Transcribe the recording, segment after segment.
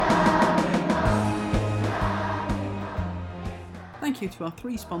thank you to our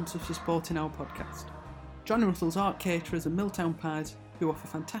 3 sponsors for supporting our podcast. Johnny Russell's Art Caterers and Milltown Pies, who offer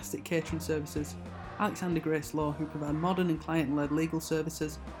fantastic catering services, Alexander Grace Law, who provide modern and client-led legal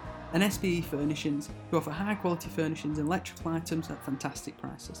services, and SBE Furnishings, who offer high-quality furnishings and electrical items at fantastic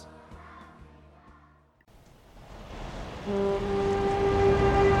prices.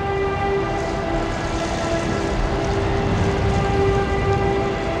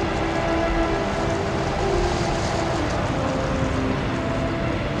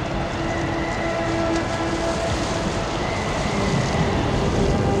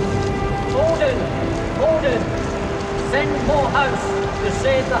 Gordon, send more house to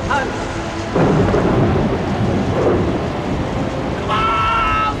save the house. Come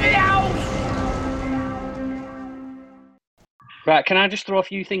on, the house! Right, can I just throw a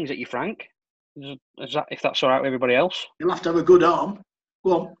few things at you, Frank? If that's all right with everybody else? You'll have to have a good arm.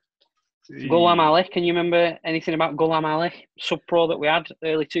 Go on. Ghulam Ali, can you remember anything about Ghulam Ali? Sub-pro that we had,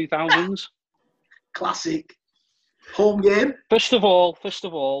 early 2000s? Classic. Home game. First of all,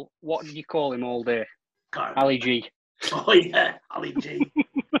 what did you call him all day? Ali G. Oh, yeah, Ali G.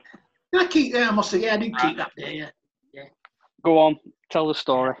 Did I keep that? I must have, I did keep that day, yeah. Go on, tell the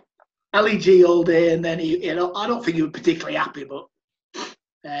story. Ali G all day, and then he, I don't think he was particularly happy, but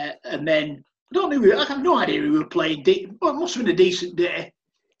and then I have no idea who we were playing. Well, it must have been a decent day.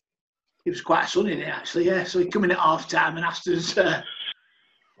 It was quite a sunny day actually, yeah. So he come in at half time and asked us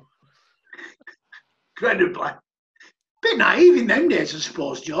incredibly. Bit naive in them days, I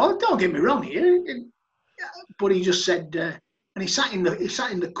suppose, Joe. Don't get me wrong here, but he just said, and he sat in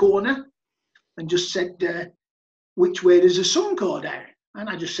the corner and just said, "Which way does the sun go down?" And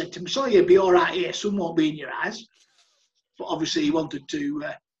I just said to him, "So you'll be all right here. Sun won't be in your eyes." But obviously, he wanted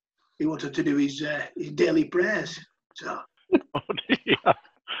to do his daily prayers. So.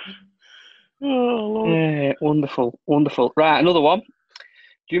 Oh, Lord. Yeah, wonderful. Right, another one.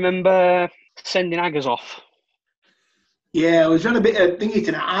 Do you remember sending Aggers off? Yeah, I was on a bit of thingy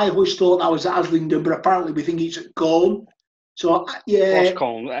tonight. I always thought that was at Aslington, but apparently we think it's at Colne. So, yeah. It's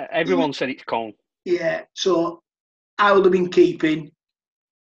Colne. Everyone said it's Colne. Yeah, so I would have been keeping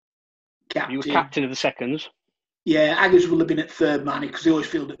captain. You were captain of the seconds. Yeah, Aggers would have been at third man because he always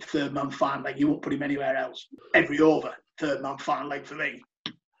fielded at third man fine leg. You won't put him anywhere else. Every over, third man fine leg for me.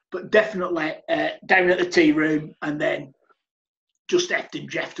 But definitely down at the tea room and then just effed and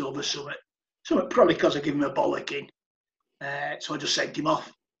jeffed over something. Probably because I gave him a bollocking. So I just sent him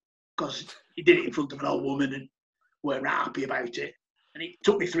off because he did it in front of an old woman and weren't happy about it. And it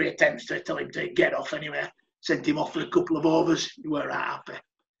took me 3 attempts to tell him to get off anyway. Sent him off for a couple of overs. He weren't happy.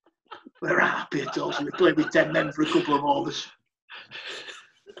 We're happy at all. So we played with 10 men for a couple of overs.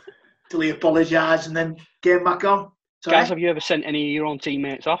 Till he apologised and then came back on. Sorry? Guys, have you ever sent any of your own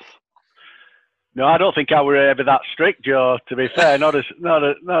teammates off? No, I don't think I were ever that strict, Joe. To be fair, not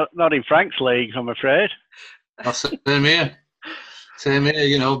in Frank's league, I'm afraid. Same here.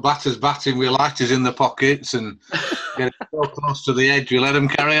 You know, batters batting with lighters in the pockets and get so close to the edge, we let them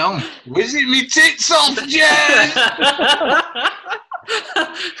carry on. Whizzing me tits off, Jez!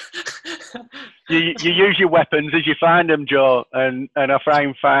 You use your weapons as you find them, Joe, and a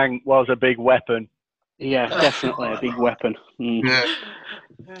frying fang was a big weapon. Yeah, definitely a big weapon. Mm. Yeah.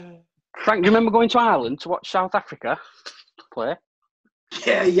 Frank, do you remember going to Ireland to watch South Africa play?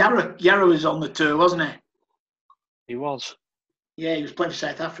 Yeah, Yarra was on the tour, wasn't he? He was. Yeah, he was playing for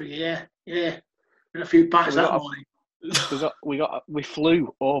South Africa. Yeah. A few pints that morning. We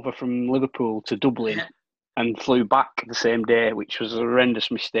flew over from Liverpool to Dublin and flew back the same day, which was a horrendous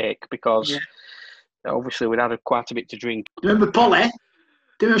mistake because obviously we'd had quite a bit to drink. Remember Polly? Do you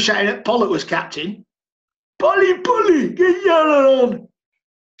remember shouting at Pollock was captain? Polly, get Yarra on!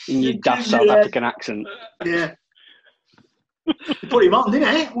 In your daft South African accent. Yeah. You put him on,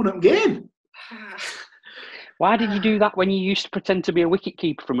 didn't he? Won them game. Why did you do that when you used to pretend to be a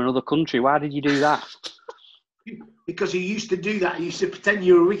wicketkeeper from another country? Why did you do that? Because you used to do that. You used to pretend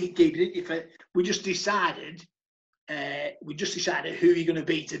you were a wicketkeeper. If we just decided who you're going to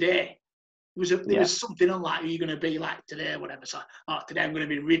be today. There was something on like who you're going to be like today, or whatever. So, today I'm going to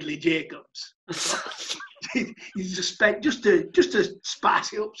be Ridley Jacobs. You just to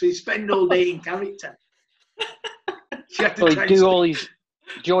spice it up, so you spend all day in character.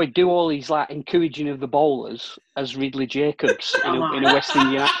 Joey do all these like encouraging of the bowlers as Ridley Jacobs in a West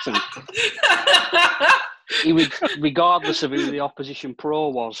Indian accent. He would, regardless of who the opposition pro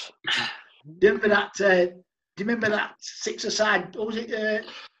was. Do you remember that 6-a-side? What was it?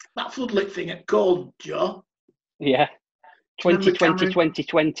 That floodlit thing at Colne, Joe? Yeah.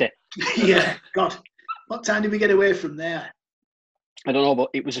 2020. Yeah. God, what time did we get away from there? I don't know, but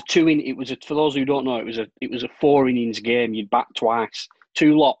it was a for those who don't know, it was a 4 innings game. You'd bat twice,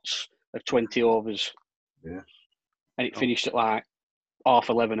 2 lots of 20 overs. Yeah. And it finished at like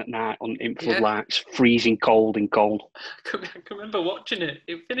 11:30 at night in floodlights, freezing cold in Colne. I can remember watching it.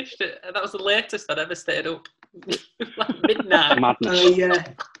 It finished that was the latest I'd ever stayed up. Like midnight. Madness.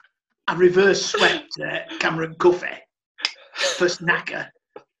 I reverse swept Cameron Cuffey for snacker.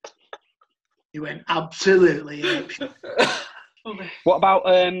 He went absolutely apeshit. What about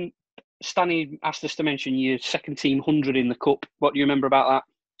Stanley asked us to mention your second team 100 in the Cup. What do you remember about that?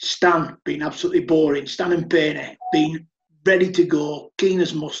 Stan being absolutely boring. Stan and Payne being ready to go, keen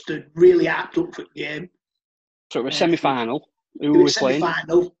as mustard, really apt up for the game. So it was semi-final. Who were we playing?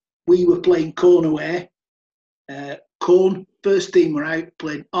 Semi-final. We were playing Colne away. Colne, first team were out,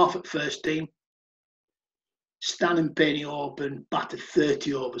 playing half at first team. Stan and Payne open, batted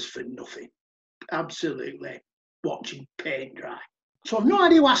 30 overs for nothing. Absolutely watching paint dry. So I've no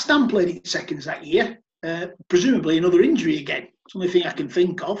idea why Stan played in seconds that year. Presumably another injury again. It's the only thing I can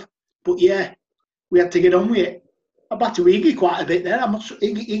think of. But yeah, we had to get on with it. I batted with Iggy quite a bit there.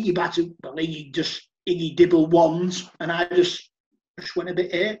 Iggy batted, well, Iggy dibble ones, and I just went a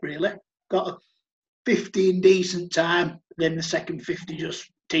bit 8 really. Got a 50 in decent time. Then the second 50 just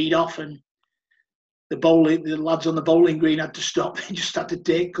teed off, and the lads on the bowling green had to stop. They just had to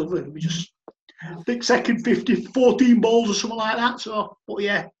take cover. We just, I think second 50, 14 balls or something like that. So, but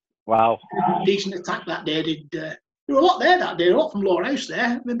yeah. Wow. Decent attack that day. There were a lot there that day, a lot from Lower House there.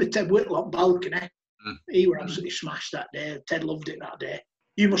 I remember Ted Whitlock, balcony. He were absolutely smashed that day. Ted loved it that day.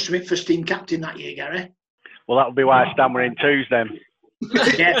 You must have been first team captain that year, Gary. Well, that would be why Stan were in twos then.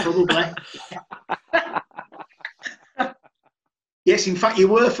 Yeah, probably. Yes, in fact, you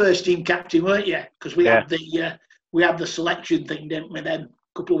were first team captain, weren't you? Because we had the selection thing, didn't we? Then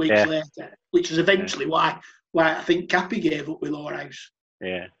a couple of weeks later, which is eventually why I think Cappy gave up with Lower House.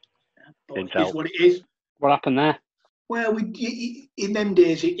 Yeah. But it is what it is. What happened there? Well, in them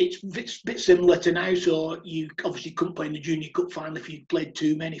days, it's a bit similar to now. So you obviously couldn't play in the Junior Cup final if you'd played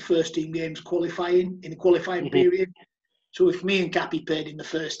too many first team games qualifying in the qualifying period. So if me and Cappy played in the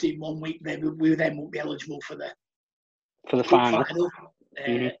first team 1 week, then we then won't be eligible for the final.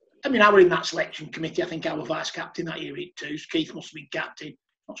 I mean, I were in that selection committee. I think I was vice captain that year too. Keith must have been captain.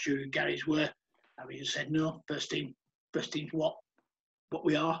 Not sure who Gary's were. Harry just said no. First team's what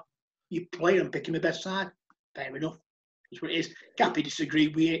we are. You play and picking the best side. Fair enough. That's what it is. Cappy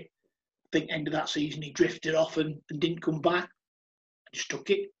disagreed with it. I think end of that season he drifted off and didn't come back. I just took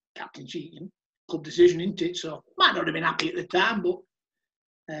it. Captaincy, club decision, isn't it? So might not have been happy at the time, but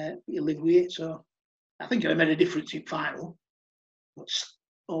you live with it. So I think it made a difference in final. But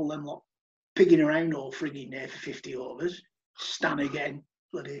all them lot pigging around all frigging there for 50 overs. Stan again,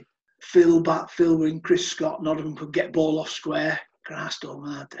 bloody Phil and Chris Scott, none of them could get ball off square. Christ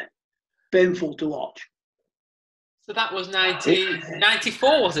almighty. Painful to watch. So that was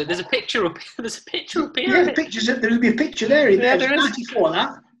 94, was it? There's a picture up here. Yeah, there'll be a picture there. Yeah, there is. 94,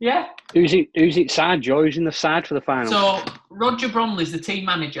 that. Yeah. Who's it side, Joe? Who's in the side for the final? So Roger Bromley's the team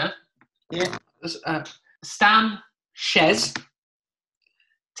manager. Yeah. Stan Shez,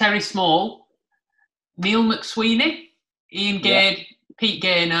 Terry Small, Neil McSweeney, Ian Gade, Pete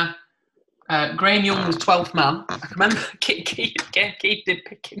Gaynor, Graham Young was 12th man. I can remember Keith did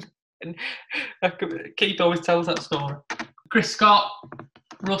pick him. And Keith always tells that story. Chris Scott,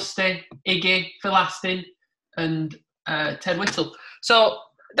 Rusty, Iggy, Phil Astin, and Ted Whittle. So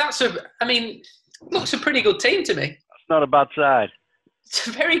looks a pretty good team to me. It's not a bad side. It's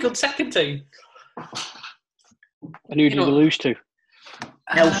a very good second team. And who did we lose to?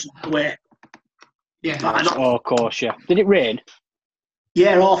 Nelson away. Yeah. Oh, of course, yeah. Did it rain?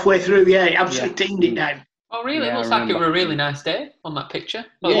 Yeah, halfway through, yeah, he absolutely teamed it down. Oh, really? Yeah, It looks like it were a really nice day on that picture.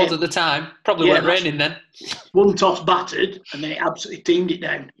 Well, Yeah. it was at the time. Probably weren't raining then. One toss battered, and then it absolutely teamed it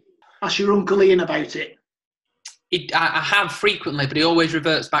down. Ask your Uncle Ian about it. I have frequently, but he always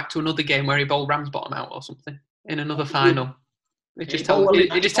reverts back to another game where he bowled Ramsbottom out or something in another final. He just tells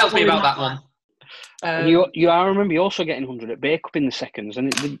me about that one. I remember you also getting 100 at Bacup in the seconds, and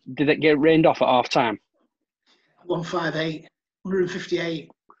did it get rained off at half time?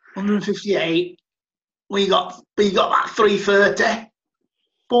 158, 158. We got that 330.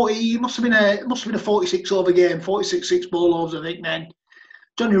 40. It must have been a 46 over game, 46 6 ball overs, I think. Then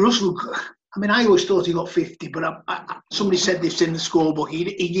Johnny Russell. I mean, I always thought he got 50, but somebody said this in the scorebook. He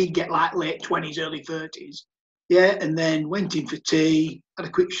did get like late 20s, early 30s. Yeah, and then went in for tea, had a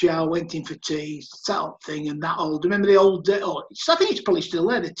quick shower, went in for tea, sat up thing, and that old. Remember the old? I think it's probably still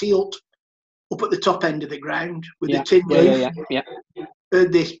there. The tea hut up at the top end of the ground with the tin roof. Yeah.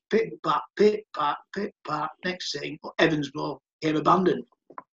 Heard this pit pat. Next thing, Evans ball. became abandoned.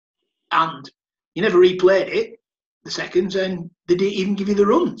 And you never replayed it, the seconds, and they didn't even give you the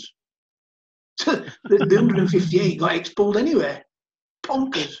runs. So the 158 got expelled anyway.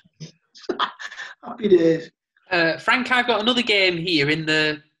 Bonkers. Happy days. Frank, I've got another game here in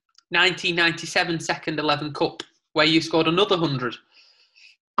the 1997 Second 11 Cup where you scored another 100.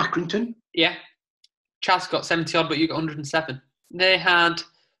 Accrington. Yeah. Chaz got 70 odd, but you got 107. They had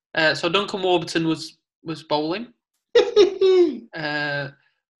so Duncan Warburton was bowling.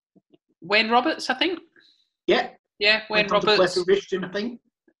 Wayne Roberts, I think. Yeah. Yeah, Wayne Went on to play Roberts. for Richton, I think.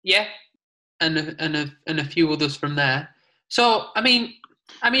 Yeah, and a few others from there. So I mean,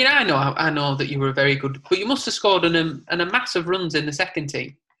 I know that you were very good, but you must have scored a massive runs in the second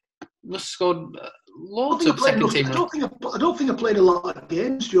team. You must have scored loads of second team runs. I don't think I played a lot of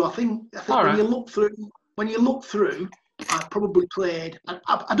games, Joe. I think All when you look through, I probably played.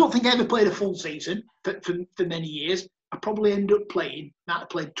 I don't think I ever played a full season for many years. I probably ended up playing. I might have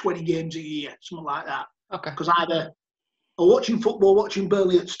played 20 games a year, something like that. Okay. Because either or watching football, watching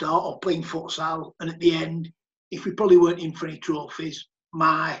Burnley at the start, or playing futsal, and at the end, if we probably weren't in for any trophies,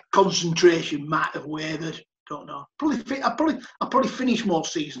 my concentration might have wavered. Don't know. I probably finished more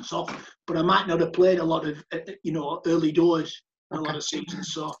seasons off, but I might not have played a lot of early doors a lot of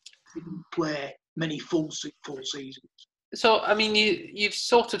seasons, so I didn't play many full seasons. So I mean, you've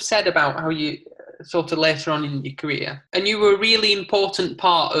sort of said about how you sort of later on in your career, and you were a really important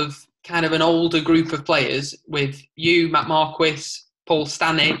part of kind of an older group of players with you, Matt Marquis, Paul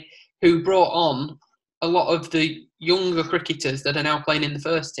Stanley, who brought on a lot of the younger cricketers that are now playing in the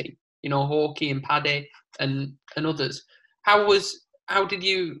first team. You know, Hawkey and Paddy and others. How did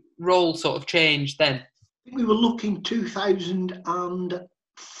your role sort of change then? We were looking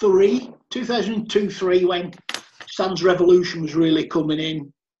 2002-3 when Stan's Revolution was really coming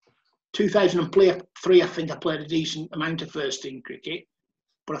in. 2003, I think I played a decent amount of first team cricket,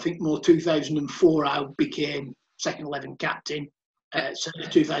 but I think more 2004 I became second 11 captain. So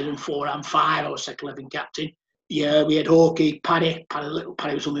 2004 and 5 I was second 11 captain. Yeah, we had Hawkey, Paddy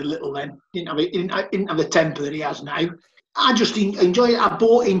was only little then. Didn't have the temper that he has now. I just enjoy it. I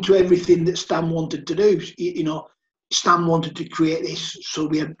bought into everything that Stan wanted to do. You know, Stan wanted to create this, so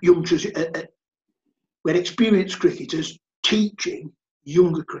we had youngsters, we had experienced cricketers teaching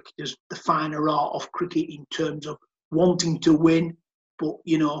younger cricketers the finer art of cricket in terms of wanting to win, but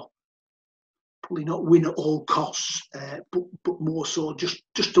probably not win at all costs, but more so just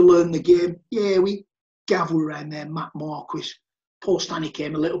to learn the game. Yeah, Gav were around there, Matt Marquis, Paul Stanley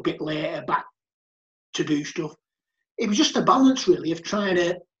came a little bit later back to do stuff. It was just a balance really of trying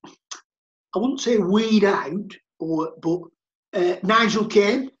to, I wouldn't say weed out, but Nigel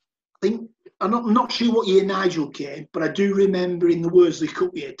came. I think I'm not sure what year Nigel came, but I do remember in the Worsley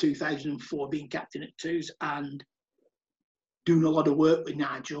Cup year 2004 being captain at twos and doing a lot of work with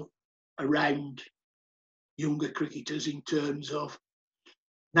Nigel around younger cricketers in terms of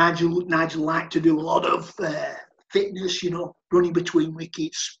Nigel liked to do a lot of fitness, running between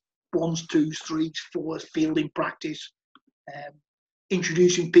wickets, 1s, 2s, 3s, 4s, fielding practice,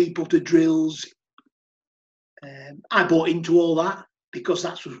 introducing people to drills. I bought into all that because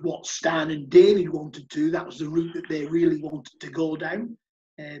that was what Stan and David wanted to do. That was the route that they really wanted to go down.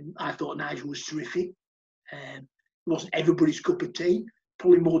 I thought Nigel was terrific. It wasn't everybody's cup of tea.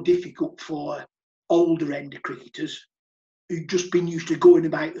 Probably more difficult for older end of cricketers who'd just been used to going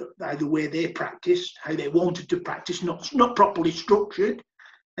about the way they practiced, how they wanted to practice, not properly structured,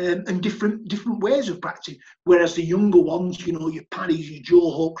 and different ways of practicing. Whereas the younger ones, your Paddies, your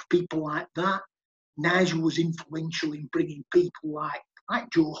Joe Hawks, people like that, Nigel was influential in bringing people like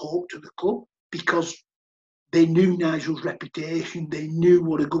Joe Hawk to the club because they knew Nigel's reputation, they knew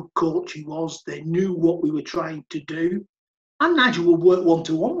what a good coach he was, they knew what we were trying to do. And Nigel would work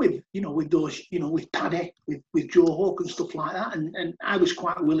one-to-one with those, with Paddy, with Joe Hawk and stuff like that. And I was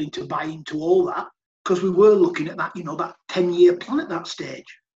quite willing to buy into all that because we were looking at that, that 10-year plan at that stage.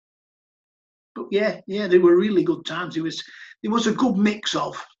 But yeah, they were really good times. There was a good mix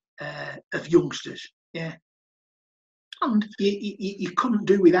of youngsters, yeah. And you couldn't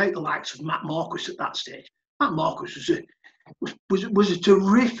do without the likes of Matt Marquis at that stage. Matt Marquis was a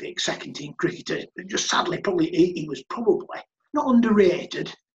terrific second team cricketer. Just sadly, he was probably not underrated,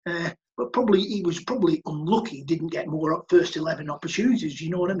 but he was probably unlucky. He didn't get more first 11 opportunities. You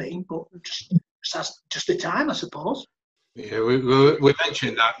know what I mean? But just the time, I suppose. Yeah, we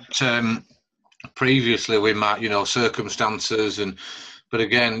mentioned that previously with Matt. Circumstances but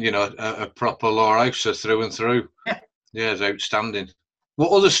again, a proper Lawhouser through and through. Yeah, it's outstanding.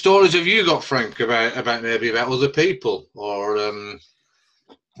 What other stories have you got, Frank, about maybe about other people or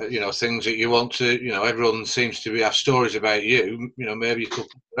things that you want to, everyone seems to have stories about you, maybe you could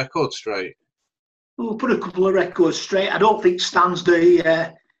put the record straight. We'll put a couple of records straight. I don't think Stan's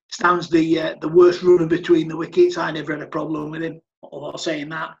the worst runner between the wickets. I never had a problem with him, although saying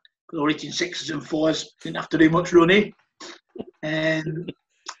that, because I was hitting 6s and 4s, didn't have to do much running. And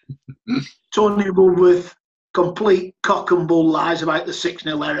Tony Woodworth, complete cock and bull lies about the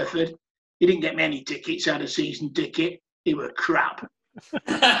 6-0 Hereford. He didn't get me any tickets, he had a season ticket. He were crap.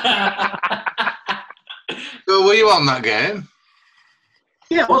 So were you on that game?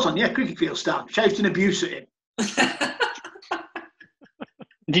 Yeah, I was on, cricket field stand, shouting abuse at him.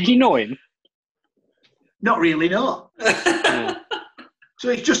 Did you know him? Not really, no. So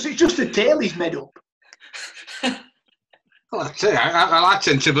it's just a tale he's made up. Well, I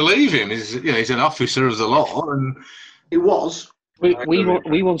tend to believe him. He's an officer of the law, and he was.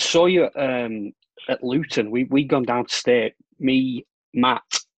 We once saw you at Luton. We'd gone down to stay. Me, Matt,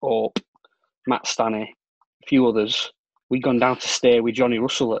 Matt Stanley, a few others. We'd gone down to stay with Johnny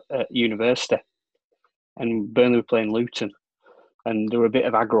Russell at university, and Burnley were playing Luton, and there were a bit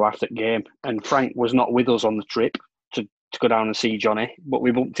of aggro after the game. And Frank was not with us on the trip to go down and see Johnny, but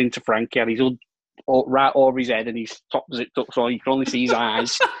we bumped into Frank. He had his hood right over his head and his top zipped up, so you could only see his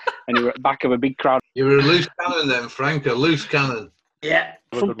eyes. And he was at the back of a big crowd. You were a loose cannon then, Frank, a loose cannon. Yeah.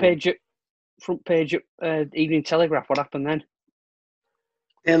 Front page at Evening Telegraph. What happened then?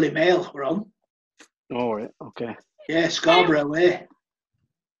 Daily Mail were on. Oh, right. Okay. Yeah, Scarborough away.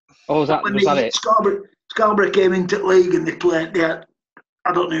 Oh, was that it? Scarborough came into the league and they played there.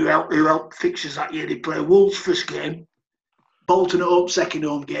 I don't know who helped fixtures that year. They played Wolves first game, Bolton at home second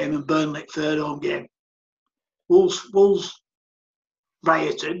home game, and Burnley third home game. Wolves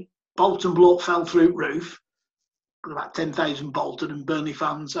rioted. Bolton bloke fell through roof. About 10,000 Bolton and Burnley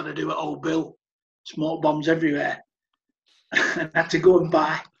fans had to do at Old Bill. Smoke bombs everywhere. And I had to go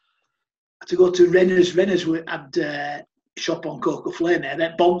to Renner's. Renner's had a shop on Coca Flame there.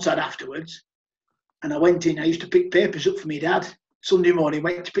 That Bonds had afterwards. And I went in. I used to pick papers up for my dad. Sunday morning,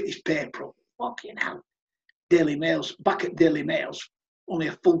 went to pick this paper up. Fucking hell. Daily Mail's. Back at Daily Mail's. Only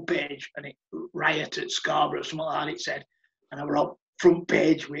a full page. And it riot at Scarborough, something like that it said. And I were on front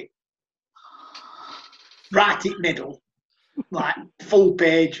page with right in middle. Like full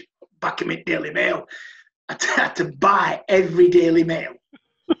page. Back of my Daily Mail. I had to buy every Daily Mail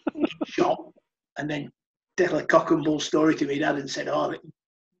shop and then tell a cock and bull story to my dad and said, "Oh,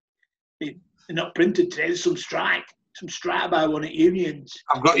 they're not printed today. There's some strike by one at Unions."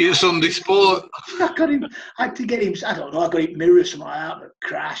 I've got you Sunday Sport. I had to get him. I don't know. I got him mirrors or something like that, but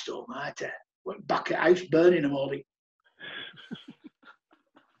Christ almighty, went back at house burning them all.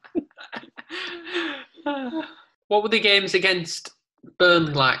 What were the games against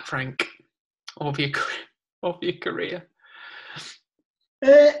Burnley like, Frank? Over your career?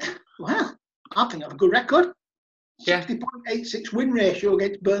 Well, I think I have a good record. Yeah. 60.86 win ratio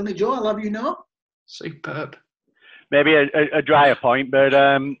against Burnley, Joe, I'll have you know. Superb. Maybe a drier point, but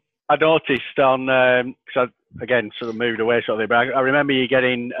I noticed on, because I, again, sort of moved away sort of, but I remember you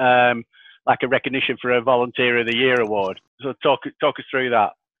getting like a recognition for a Volunteer of the Year award. So talk us through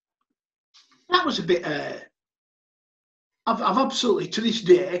that. That was a bit... I've absolutely, to this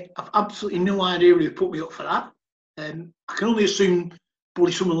day, I've absolutely no idea who put me up for that. I can only assume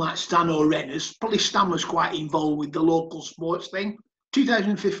probably someone like Stan or Renners. Probably Stan was quite involved with the local sports thing.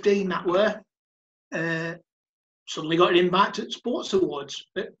 2015, that were. Suddenly got an invite to Sports Awards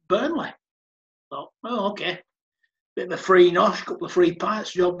at Burnley. Thought, oh, okay. Bit of a free nosh, couple of free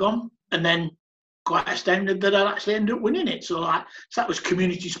pints, job done. And then quite astounded that I'd actually end up winning it. So that was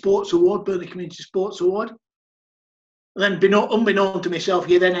Community Sports Award, Burnley Community Sports Award. And then, unbeknown to myself,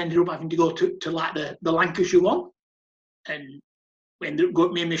 you then ended up having to go to like the Lancashire one. And we ended up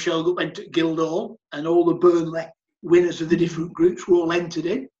going, me and Michelle went to Guildhall, and all the Burnley winners of the different groups were all entered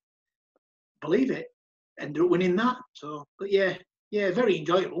in. Believe it. Ended up winning that. So, but yeah, very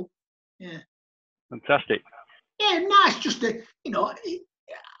enjoyable. Yeah. Fantastic. Yeah, nice. Just to,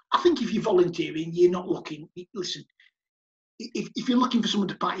 I think if you're volunteering, you're not looking. Listen, if you're looking for someone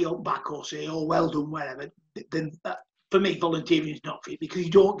to pat you on the back or say, "Oh, well done," whatever, then for me, volunteering is not for you because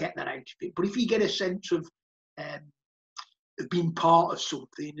you don't get that out of it. But if you get a sense of being part of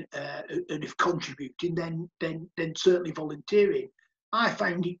something and of contributing, then certainly volunteering. I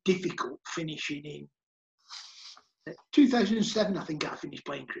found it difficult finishing in 2007. I think I finished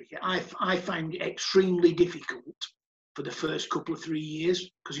playing cricket. I found it extremely difficult for the first couple of 3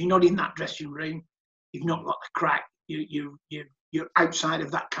 years because you're not in that dressing room. You've not got the crack. You're outside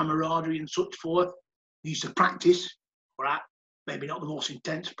of that camaraderie and such forth. You used to practice, right? Maybe not the most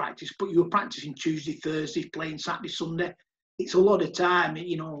intense practice, but you were practicing Tuesday, Thursday, playing Saturday, Sunday. it's a lot of time.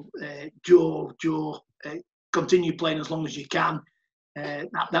 You know, Joe, continue playing as long as you can.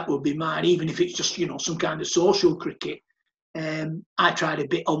 That would be mine, even if it's just, you know, some kind of social cricket. I tried a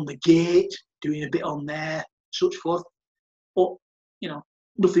bit on the gate, doing a bit on there, such forth. But, you know,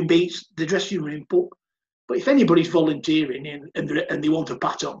 nothing beats the dressing room. But if anybody's volunteering and they want a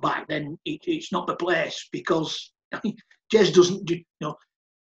pat on back, then it's not the place, because Jez doesn't do, you know,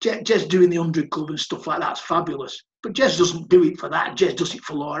 Jez doing the 100 Club and stuff like that's fabulous. But Jez doesn't do it for that. Jez does it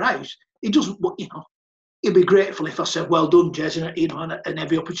for Lower House. He doesn't, you know, he'd be grateful if I said, well done, Jez, and, you know, and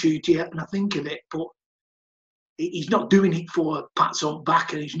every opportunity and I think of it. But he's not doing it for pats on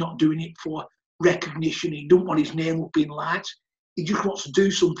back, and he's not doing it for recognition. He don't want his name up in lights. He just wants to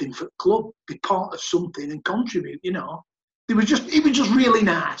do something for the club, be part of something and contribute, you know. It was just really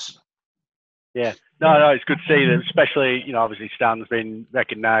nice. Yeah. No, it's good to see that, especially, you know, obviously Stan's been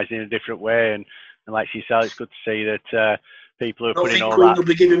recognised in a different way, and like you said, it's good to see that people are putting all Queen that. will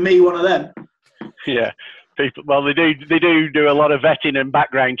be giving me one of them. Yeah. People, well, they do a lot of vetting and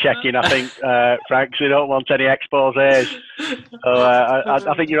background checking, I think, Frank, so they don't want any exposés. So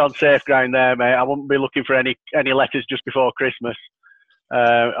I think you're on safe ground there, mate. I wouldn't be looking for any letters just before Christmas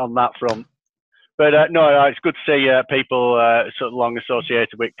on that front. But no, it's good to see people sort of long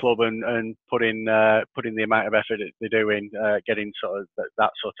associated with club and putting the amount of effort that they do in getting sort of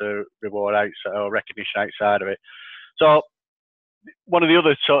that sort of reward outside or recognition outside of it. So, one of the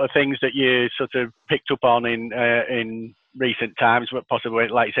other sort of things that you sort of picked up on in recent times, but possibly,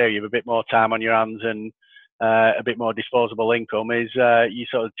 like you say, you have a bit more time on your hands and a bit more disposable income, is you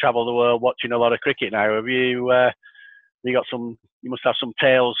sort of travel the world watching a lot of cricket now. Have you got some? You must have some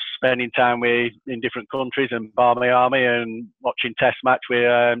tales spending time in different countries and Barmy Army and watching Test match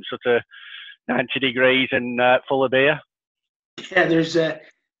with sort of 90 degrees and full of beer. Yeah, there's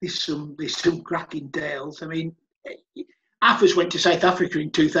some cracking tales. I mean, I first went to South Africa in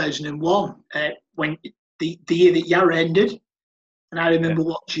 2001 when the year that Yarra ended, and I remember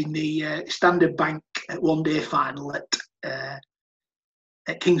watching the Standard Bank one-day final at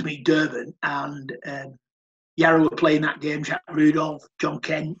Kingsmead, Durban, and Yarra were playing that game. Jack Rudolph, John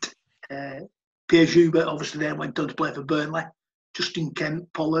Kent, Pierre Joubert obviously then went on to play for Burnley. Justin Kent,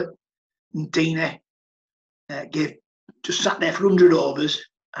 Pollard, and Tina just sat there for 100 overs,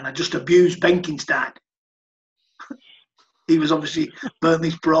 and I just abused Benkenstein. He was obviously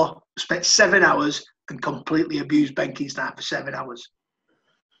Burnley's pro, spent 7 hours and completely abused Benkenstein for 7 hours.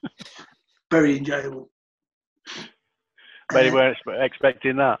 Very enjoyable. But he weren't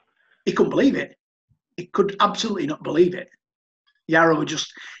expecting that. He couldn't believe it. He could absolutely not believe it. Yarra and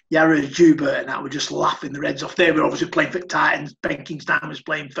Joubert and that were just laughing their heads off. They were obviously playing for Titans. Benkenstein was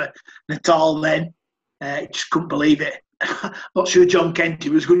playing for Natal then. He just couldn't believe it. Not sure John Kent,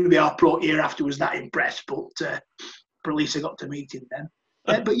 who was going to be our pro year after, was that impressed, but at least I got to meet him then.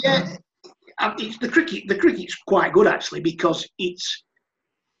 But yeah, it's the cricket's quite good actually, because it's,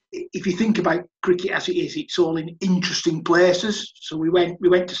 if you think about cricket as it is, it's all in interesting places. So we went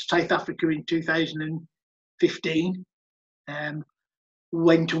to South Africa in 2015.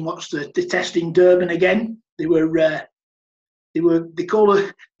 Went and watched the test in Durban again. They ended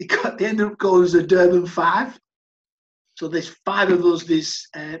up calling us the Durban Five. So there's 5 of us. There's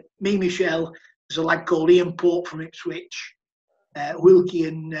me, Michelle. There's a lad called Ian Pope from Ipswich. Wilkie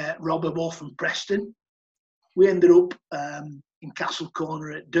and Rob are both from Preston. We ended up in Castle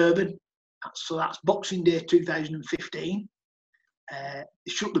Corner at Durban. So that's Boxing Day 2015. They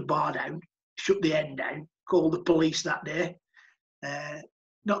shut the bar down, shut the end down, called the police that day.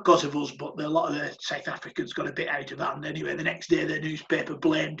 Not because of us, but a lot of the South Africans got a bit out of hand. Anyway, the next day the newspaper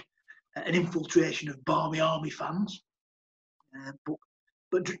blamed an infiltration of Barmy Army fans.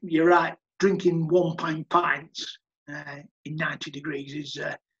 But you're right, drinking £1 pints in 90 degrees is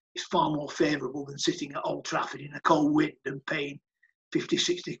far more favourable than sitting at Old Trafford in a cold wind and paying 50,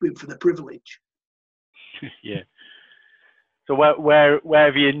 60 quid for the privilege. Yeah. So where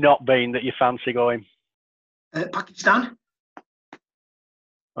have you not been that you fancy going? Pakistan.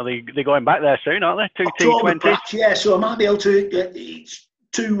 Well, they're going back there soon, aren't they? 2 T20. Yeah, so I might be able to. It's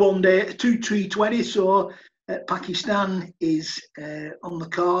 2 1-day, 2 T20. So Pakistan is on the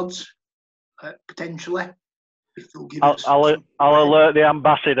cards potentially. If they'll give us. I'll alert the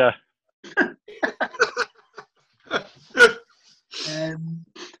ambassador.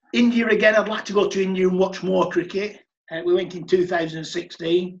 India again. I'd like to go to India and watch more cricket. We went in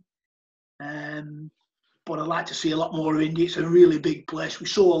 2016. But I'd like to see a lot more of India. It's a really big place. We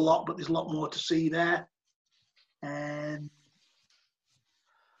saw a lot, but there's a lot more to see there.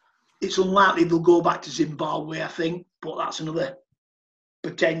 It's unlikely they'll go back to Zimbabwe, I think, but that's another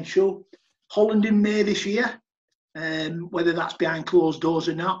potential. Holland in May this year. whether that's behind closed doors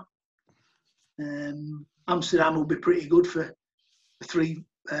or not. Amsterdam will be pretty good for the 3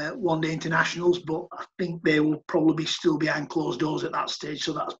 one-day internationals, but I think they will probably still behind closed doors at that stage,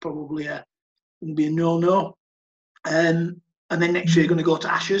 so that's probably going to be a no-no. And then next year, going to go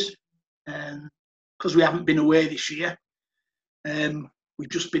to Ashes, because we haven't been away this year. We've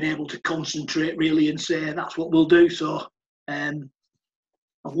just been able to concentrate really and say that's what we'll do. So I've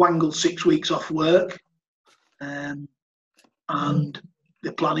wangled 6 weeks off work, and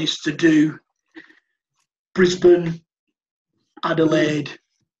the plan is to do Brisbane, Adelaide,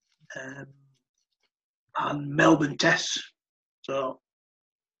 and Melbourne tests. So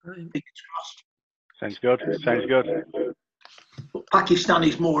fingers crossed. Sounds good. Sounds good. But Pakistan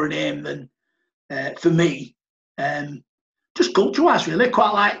is more an aim than for me. Just culture-wise, really,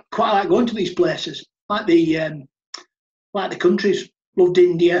 quite like going to these places, like the countries. Loved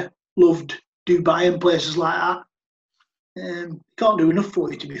India, loved Dubai and places like that. Can't do enough for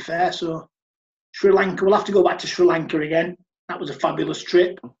you, to be fair. So Sri Lanka, we'll have to go back to Sri Lanka again. That was a fabulous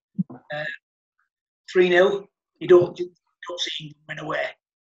trip. 3-0. You don't see England win away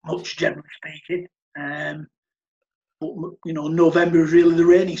much, generally speaking. But November is really the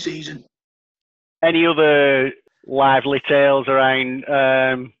rainy season. Any other lively tales around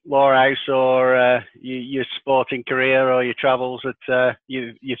Law House or your sporting career or your travels that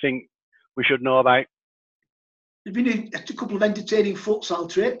you think we should know about? There's been a couple of entertaining futsal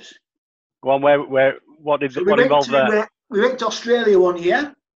trips. One what involved there? We went to Australia one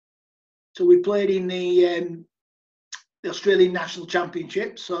year, so we played in the Australian National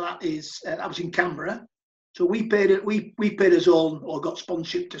Championship. So that was in Canberra. So we paid us all, or got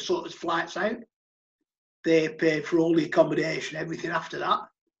sponsorship to sort us flights out. They paid for all the accommodation, everything after that.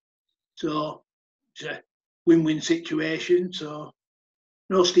 So it's a win-win situation. So,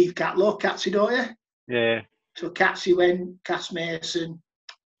 Steve Catlow, Catsy, don't you? Yeah. So Catsy went, Cass Mason,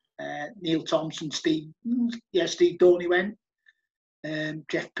 Neil Thompson, Steve Doney went,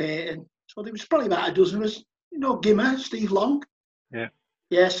 Jeff Payton. So there was probably about a dozen of us. Gimmer, Steve Long. Yeah.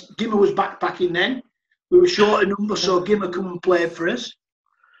 Yes, Gimmer was backpacking then. We were short a number, so Gimmer come and played for us.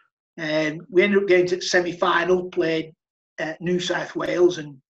 And we ended up getting to the semi-final, played New South Wales,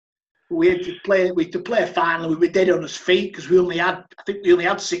 and we had to play a final. We were dead on his feet because we only had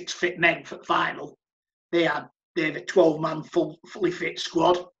 6 fit men for the final. They had a 12-man fully fit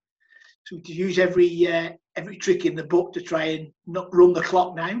squad. So we had to use every trick in the book to try and not run the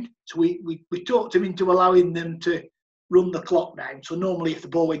clock down. So we talked them into allowing them to run the clock down. So normally if the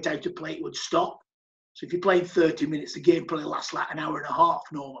ball went out of play, it would stop. So if you're playing 30 minutes, the game probably lasts like an hour and a half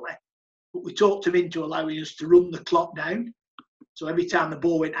normally. But we talked him into allowing us to run the clock down. So every time the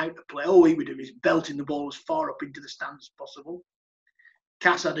ball went out to play, all we would do is belting the ball as far up into the stands as possible.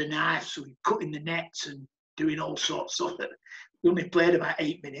 Cass had a knife, so we cut in the nets and doing all sorts. So that we only played about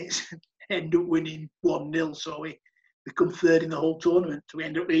 8 minutes and ended up winning 1-0. So we come third in the whole tournament. So we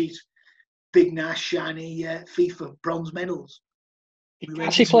ended up with these big, nice, shiny FIFA bronze medals.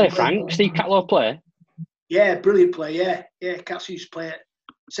 Cassie play, Frank? Steve Catlow play? Yeah, brilliant player. Yeah, Cass used to play at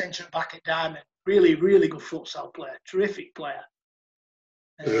centre back at Diamond. Really, really good futsal player. Terrific player.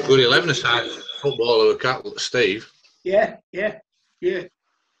 A good 11-a-side footballer, Steve. Yeah. We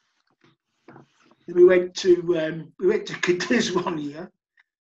went to Cadiz one year,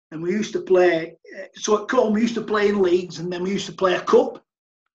 and we used to play. So at Colm, we used to play in leagues, and then we used to play a cup.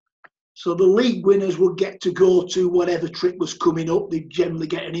 So the league winners would get to go to whatever trip was coming up. They'd generally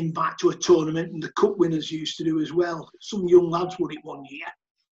get an invite to a tournament, and the cup winners used to do as well. Some young lads won it one year,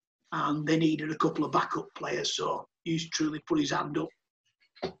 and they needed a couple of backup players. So he used to truly put his hand up.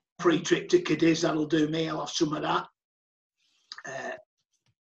 Free trip to Cadiz, that'll do me. I'll have some of that.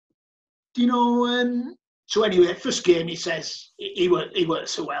 So anyway, first game he says he worked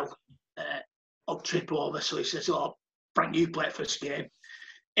so well on trip over. So he says, "Oh, Frank, you play first game."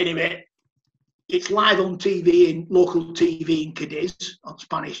 Anyway, it's live on TV, in local TV in Cadiz on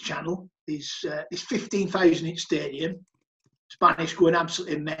Spanish channel. There's 15,000 in stadium. Spanish going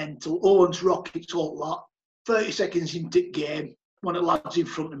absolutely mental. Owens Rockets all lot. 30 seconds into the game, one of the lads in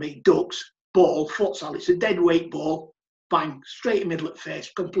front of me ducks, ball, futsal. It's a dead weight ball. Bang, straight in the middle of the face,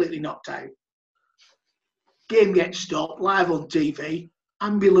 completely knocked out. Game gets stopped, live on TV.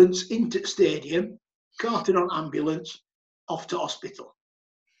 Ambulance into the stadium. Carted on ambulance, off to hospital.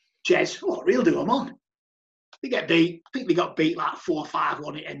 Ches, what real do I'm on? They get beat. I think they got beat like 4-5-1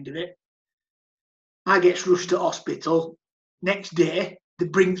 at the end of it. I gets rushed to hospital. Next day, they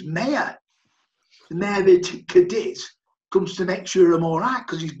brings Mayor. The Mayor of Cadiz comes to make sure I'm all right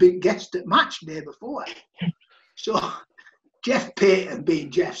because he's been guest at match the day before. So Jeff Payton,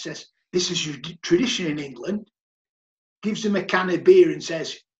 being Jeff, says, "This is your tradition in England. gives him a can of beer and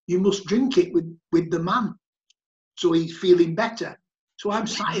says, "You must drink it with the man." So he's feeling better. So I'm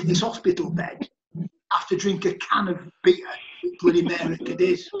sat in this hospital bed after drink a can of beer with bloody Mary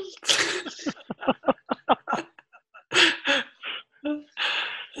Cadiz.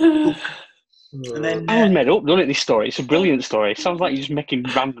 And then I was made up, doesn't it, this story? It's a brilliant story. It sounds like you're just making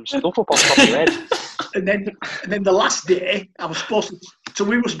random stuff up on top of your head. and then the last day, I was supposed to. So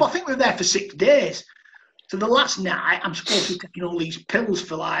I think we were there for 6 days. So the last night, I'm supposed to be taking all these pills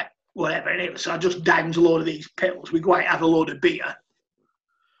for like whatever it is. So I just downed a load of these pills. We go out and have a load of beer.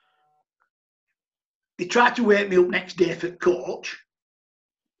 They tried to wake me up next day for coach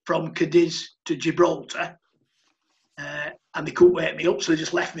from Cadiz to Gibraltar, and they couldn't wake me up, so they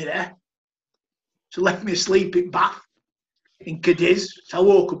just left me there. So left me asleep in Bath in Cadiz. So I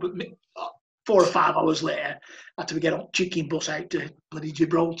woke up at 4 or 5 hours later. Had to get on a chicken bus out to bloody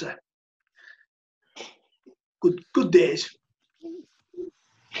Gibraltar. Good days.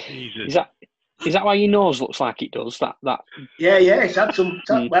 Jesus. Is that why your nose looks like it does? That. Yeah. It's had some.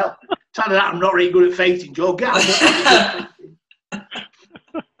 Well, it's had that. I'm not really good at fainting, Joe.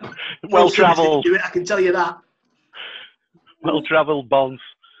 Well travelled. I can tell you that. Well travelled bonds.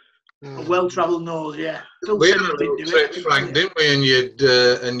 A well travelled nose, yeah. We had a little trip, Frank, didn't we?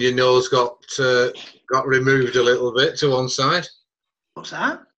 And your nose got removed a little bit to one side. What's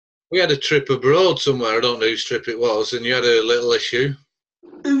that? We had a trip abroad somewhere. I don't know whose trip it was, and you had a little issue.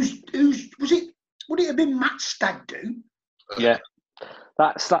 Who's was it? Would it have been Matt Stagg do? Yeah,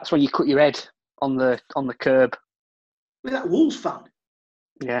 that's when you cut your head on the curb. With that Wolves fan.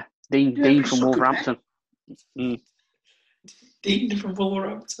 Yeah, Dean from Wolverhampton. Dean from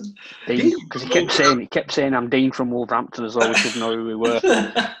Wolverhampton. Dean, because he kept saying I'm Dean from Wolverhampton as though we should know who we were.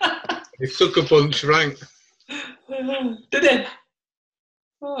 He took a punch, Frank. Did he?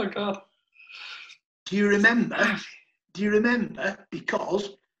 Oh God. Do you remember? Because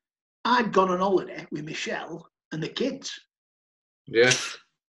I'd gone on holiday with Michelle and the kids. Yeah.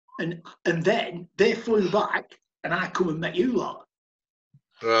 And then they flew back, and I come and met you lot.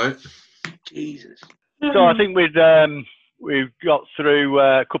 Right. Jesus. So I think we've got through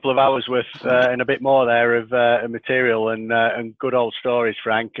a couple of hours worth and a bit more there of material and good old stories,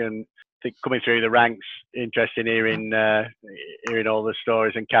 Frank. And I think coming through the ranks, interesting hearing all the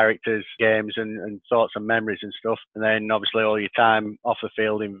stories and characters, games and thoughts and memories and stuff. And then obviously all your time off the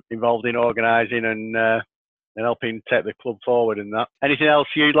field involved in organising and helping take the club forward and that. Anything else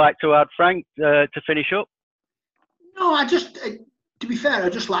you'd like to add, Frank, to finish up? No, I just, to be fair,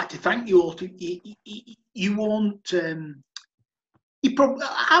 I'd just like to thank you all. You won't.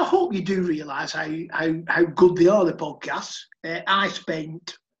 I hope you do realise how good they are, the podcasts. I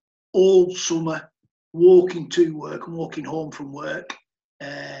spent all summer walking to work and walking home from work.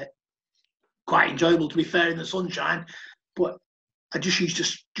 Quite enjoyable, to be fair, in the sunshine. But I just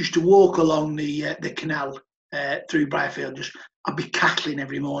used to walk along the canal through Briarfield. I'd be cackling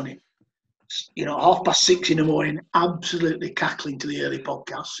every morning. 6:30 in the morning, absolutely cackling to the early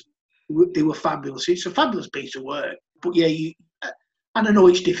podcasts. They were fabulous. It's a fabulous piece of work. But yeah, and I know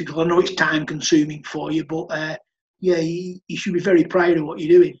it's difficult. I know it's time consuming for you, but you should be very proud of what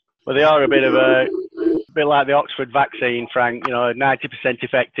you're doing. Well, they are a bit like the Oxford vaccine, Frank. 90%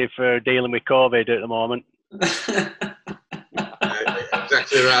 effective for dealing with COVID at the moment.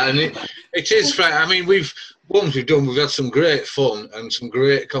 Exactly right, and it is, Frank. I mean, we've had some great fun and some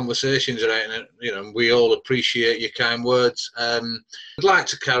great conversations around it. We all appreciate your kind words. I'd like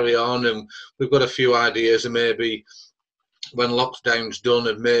to carry on, and we've got a few ideas, and maybe when lockdown's done,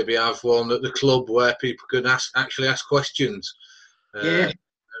 and maybe have one at the club where people can actually ask questions.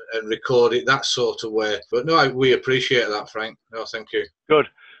 And record it that sort of way. But no, we appreciate that, Frank. No, thank you. Good.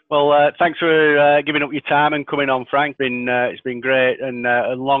 Well, thanks for giving up your time and coming on, Frank. It's been great and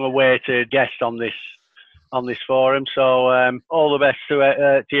a long-awaited guest on this forum. So all the best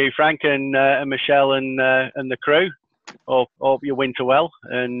to you, Frank, and Michelle and the crew. Hope you winter well,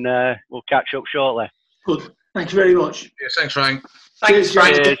 and we'll catch up shortly. Good. Thank you very much. Yes, thanks, Frank. Thanks,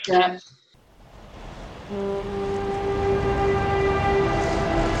 Frank. Cheers.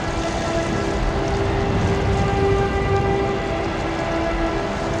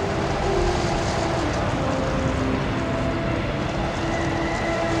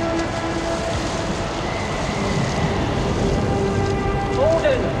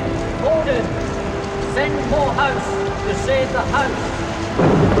 Gordon, send more house to save the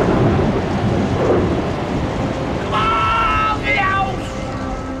house.